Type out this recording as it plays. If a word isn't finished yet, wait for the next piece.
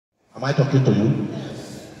Am I talking to you?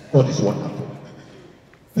 God is wonderful.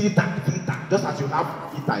 Filter. Just as you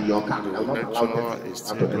have filter in your car, you will not allow them to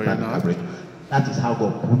enter the carburetor. That is how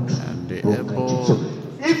God put brokerage. So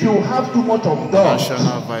if you have too much of dogs,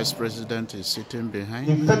 National Vice President is sitting behind.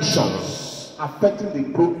 Infections affecting the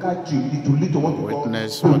brokerage, it will lead to what we call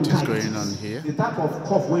witness what is going on here. The type of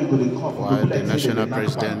cough where you go to cough. While the national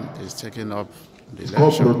president is taking up the it's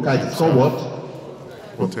election. called brokerage. It's called what?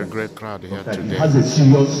 What a great crowd here brokerage. today. It has a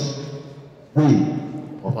serious way.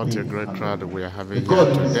 What a great crowd we are having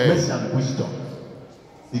God here today. mercy and wisdom.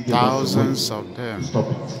 Thousands of them.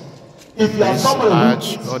 Stop it. If you are This somebody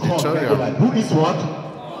large who is auditorium. like, who is what?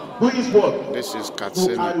 Who is what? This is You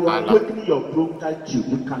Katsina, are taking your bronchitis.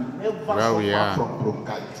 You can never where we are from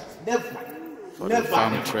bronchitis. Never. for the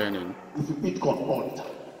farm training If you eat corn all the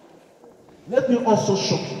time. Let me also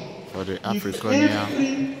shock you. for the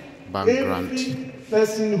Africania Bank Grant. Every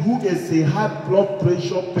person who is a high blood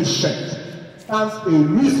pressure patient stands a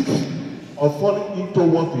risk of falling into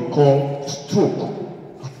what we call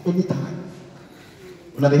stroke at any time.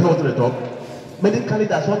 Now they hear what they talk. Medically,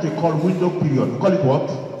 that's what we call window period. We call it what?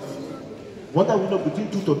 One that window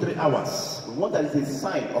between 2 to 3 hours. The one that is a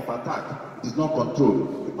sign of attack, it is not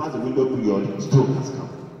controlled. We pass the window period, stroke has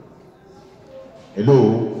come.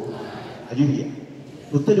 Hello? Are you here?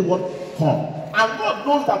 To tell you what come. And God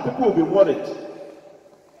knows that people will be worried.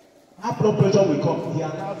 High blood pressure will come. He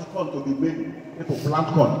allows corn to be made. People plant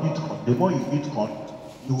corn, eat corn. The more you eat corn,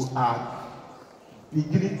 you are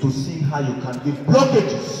beginning to see how you can give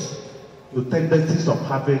blockages to tendencies of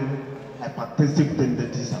having hypertensive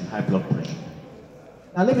tendencies and high blood pressure.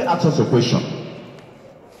 Now let me ask us a question.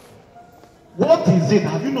 What is it,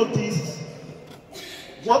 have you noticed,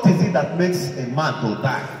 what is it that makes a man to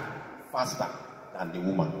die faster than the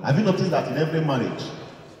woman? Have you noticed that in every marriage,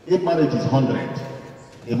 if marriage is 100,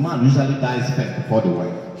 a man usually dies first before the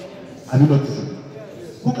wife? Have you noticed it?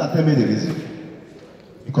 Who can tell me the reason?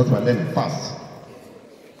 Because we are learning fast.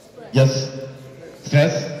 Yes,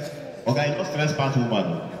 stress. Okay, you know stress part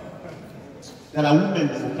woman. There are women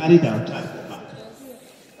who carry their child for back,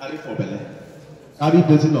 carry for belly, carry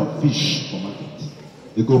dozen of fish for market.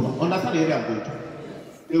 They go back. Understand the area I'm going to?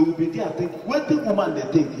 They will be there think. When the woman they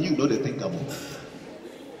think, you know they think about.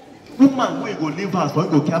 Woman wey go leave house for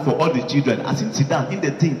go care for all the children. As in sit down, in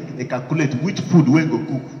the think, they calculate which food wey go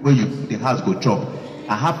cook, where you the house go chop.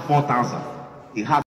 I have 4,000. The house.